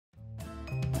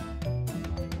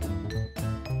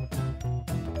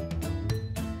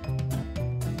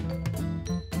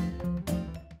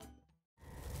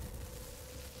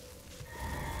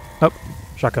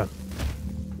Shotgun.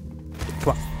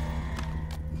 Come on.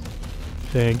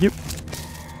 Thank you.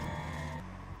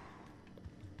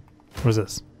 What is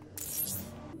this?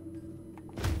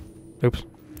 Oops.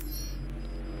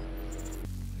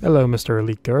 Hello, Mr.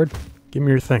 Elite Guard. Give me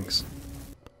your things.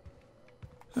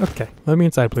 Okay, let me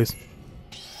inside, please.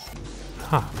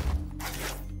 Ha.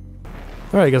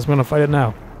 Alright, I guess I'm gonna fight it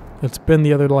now. It's been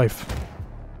the other life.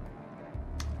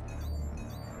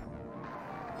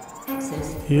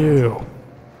 Ew.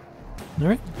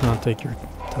 Alright, I'll take your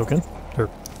token. Or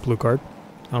blue card.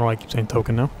 I don't know why I keep saying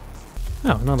token now.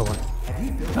 Oh, another one.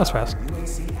 That's fast.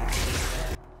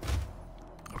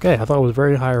 Okay, I thought it was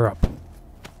very higher up.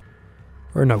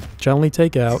 Or no, gently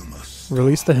take out,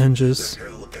 release the hinges,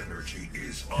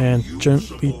 and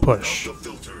gently push.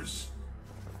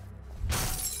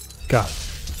 Got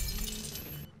it.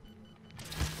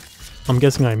 I'm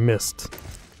guessing I missed.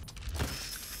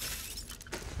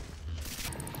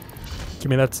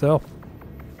 Give me that cell.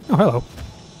 Oh, hello.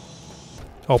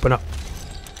 Open up.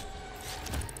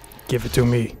 Give it to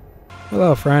me.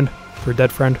 Hello, friend. Or dead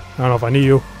friend. I don't know if I need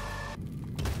you.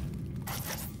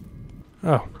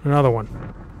 Oh, another one.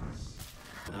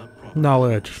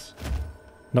 Knowledge.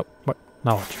 Nope. What?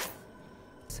 Knowledge.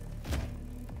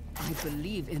 I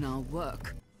believe in our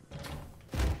work.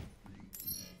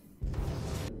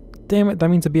 Damn it, that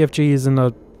means a BFG is in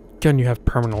a gun you have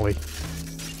permanently.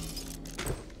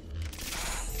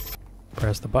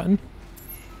 Press the button.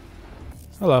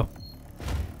 Hello.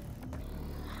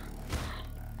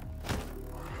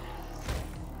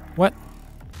 What?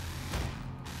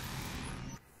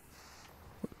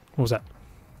 What was that?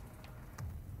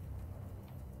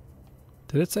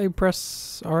 Did it say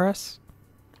press RS?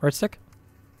 Right stick?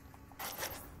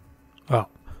 Oh.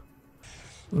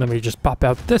 Let me just pop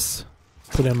out this.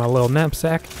 Put it in my little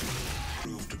knapsack.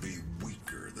 Proved to be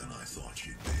weaker than I thought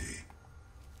you'd be.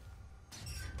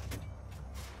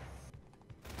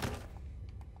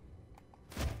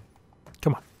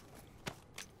 Come on.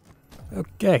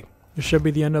 Okay. This should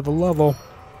be the end of the level.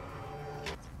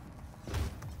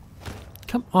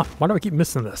 Come on. Why do I keep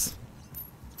missing this?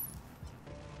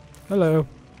 Hello.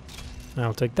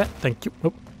 I'll take that. Thank you.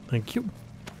 Oh, thank you.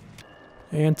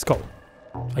 And skull.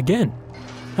 Again.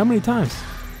 How many times?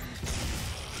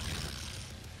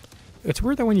 It's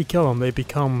weird that when you kill them, they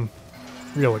become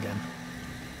real again.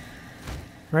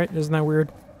 Right? Isn't that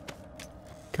weird?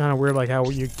 Kind of weird, like how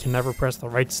you can never press the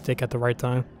right stick at the right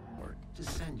time.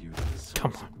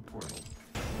 Come on.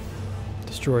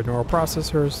 Destroyed neural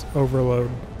processors. Overload.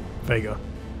 Vega.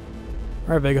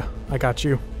 Alright, Vega. I got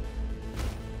you.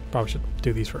 Probably should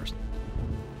do these first.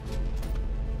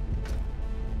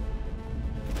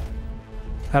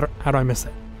 How do I miss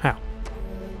that?